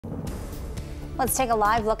Let's take a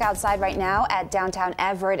live look outside right now at downtown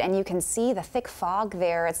Everett, and you can see the thick fog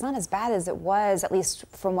there. It's not as bad as it was, at least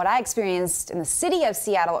from what I experienced in the city of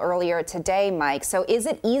Seattle earlier today, Mike. So is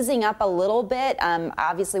it easing up a little bit?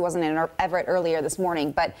 Obviously wasn't in Everett earlier this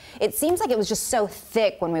morning, but it seems like it was just so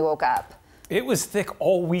thick when we woke up. It was thick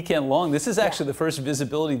all weekend long. This is actually the first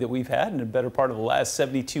visibility that we've had in a better part of the last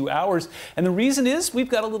 72 hours. And the reason is we've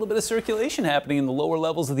got a little bit of circulation happening in the lower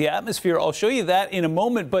levels of the atmosphere. I'll show you that in a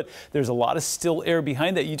moment, but there's a lot of still air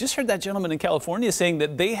behind that. You just heard that gentleman in California saying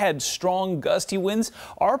that they had strong gusty winds.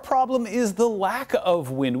 Our problem is the lack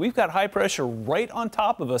of wind. We've got high pressure right on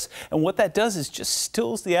top of us. And what that does is just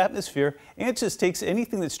stills the atmosphere and just takes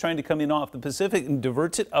anything that's trying to come in off the Pacific and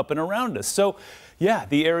diverts it up and around us. So yeah,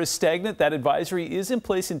 the air is stagnant. That advisory is in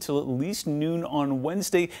place until at least noon on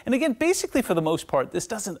Wednesday. And again, basically for the most part, this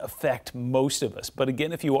doesn't affect most of us. But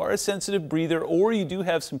again, if you are a sensitive breather or you do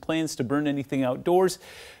have some plans to burn anything outdoors,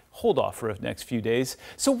 hold off for the next few days.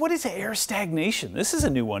 So what is air stagnation? This is a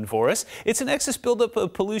new one for us. It's an excess buildup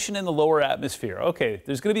of pollution in the lower atmosphere. Okay,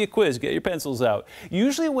 there's going to be a quiz. Get your pencils out.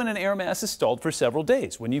 Usually when an air mass is stalled for several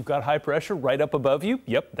days, when you've got high pressure right up above you,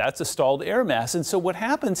 yep, that's a stalled air mass. And so what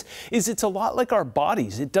happens is it's a lot like our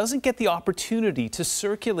bodies. It doesn't get the opportunity to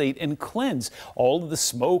circulate and cleanse. All of the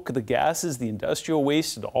smoke, the gases, the industrial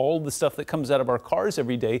waste, and all the stuff that comes out of our cars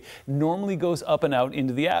every day normally goes up and out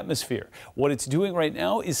into the atmosphere. What it's doing right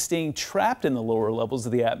now is staying trapped in the lower levels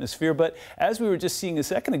of the atmosphere. But as we were just seeing a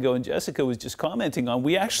second ago and Jessica was just commenting on,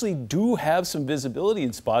 we actually do have some visibility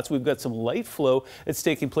in spots. We've got some light flow that's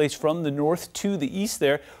taking place from the north to the east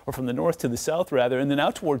there, or from the north to the south rather, and then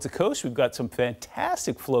out towards the coast we've got some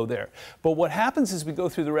fantastic flow there. But what happens as we go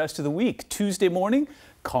through the rest of the week, Tuesday morning,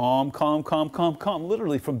 calm, calm, calm, calm, calm,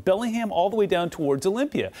 literally from Bellingham all the way down towards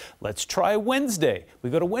Olympia. Let's try Wednesday.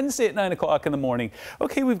 We go to Wednesday at 9 o'clock in the morning.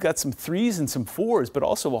 Okay, we've got some 3s and some 4s, but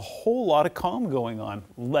also a whole lot of calm going on.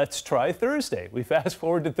 Let's try Thursday. We fast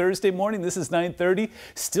forward to Thursday morning. This is 9:30.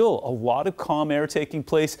 Still a lot of calm air taking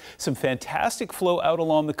place. Some fantastic flow out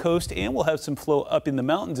along the coast, and we'll have some flow up in the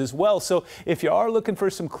mountains as well. So if you are looking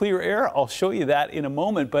for some clear air, I'll show you that in a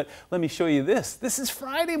moment, but let me show you this. This is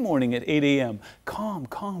Friday morning at 8 a.m. Calm,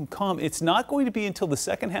 calm, calm. It's not going to be until the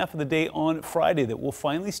second half of the day on Friday that we'll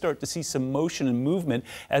finally start to see some motion and movement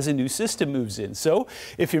as a new system moves in. So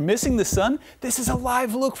if you're missing the sun, this is a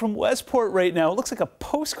live look from Westport right now. It looks like a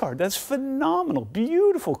postcard. That's phenomenal.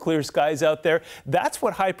 Beautiful clear skies out there. That's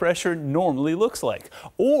what high pressure normally looks like.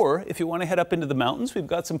 Or if you want to head up into the mountains, we've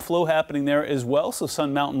got some flow happening there as well. So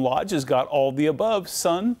Sun Mountain Lodge has got all the above.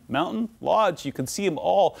 Sun Mountain Lodge, you can see them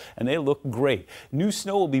all and they look great. New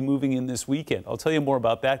snow will be moving in this weekend. I'll tell you more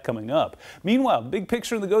about that coming up. Meanwhile, big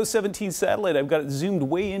picture of the GOES 17 satellite. I've got it zoomed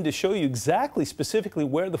way in to show you exactly specifically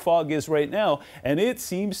where the fog is right now, and it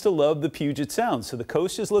seems to love the Puget Sound. So the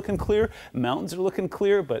coast is looking clear, mountains are looking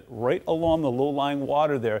clear, but right along the low-lying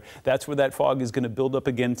water there, that's where that fog is going to build up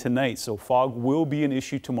again tonight. So fog will be an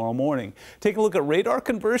issue tomorrow morning. Take a look at radar.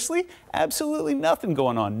 Conversely, absolutely nothing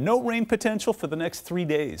going on. No rain potential for the next 3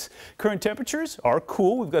 days. Current temperatures are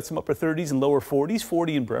cool. We've got some upper 30s and lower 40s,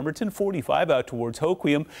 40 in Bremerton, 45 out towards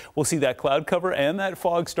Hoquiam. We'll see that cloud cover and that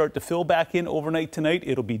fog start to fill back in overnight tonight.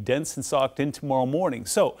 It'll be dense and socked in tomorrow morning.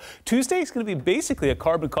 So Tuesday is going to be basically a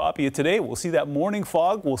carbon copy of today. We'll see that morning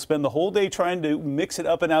fog. We'll spend the whole day trying to mix it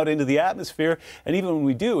up and out into the atmosphere. And even when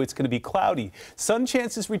we do, it's going to be cloudy. Sun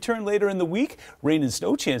chances return later in the week. Rain and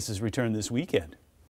snow chances return this weekend.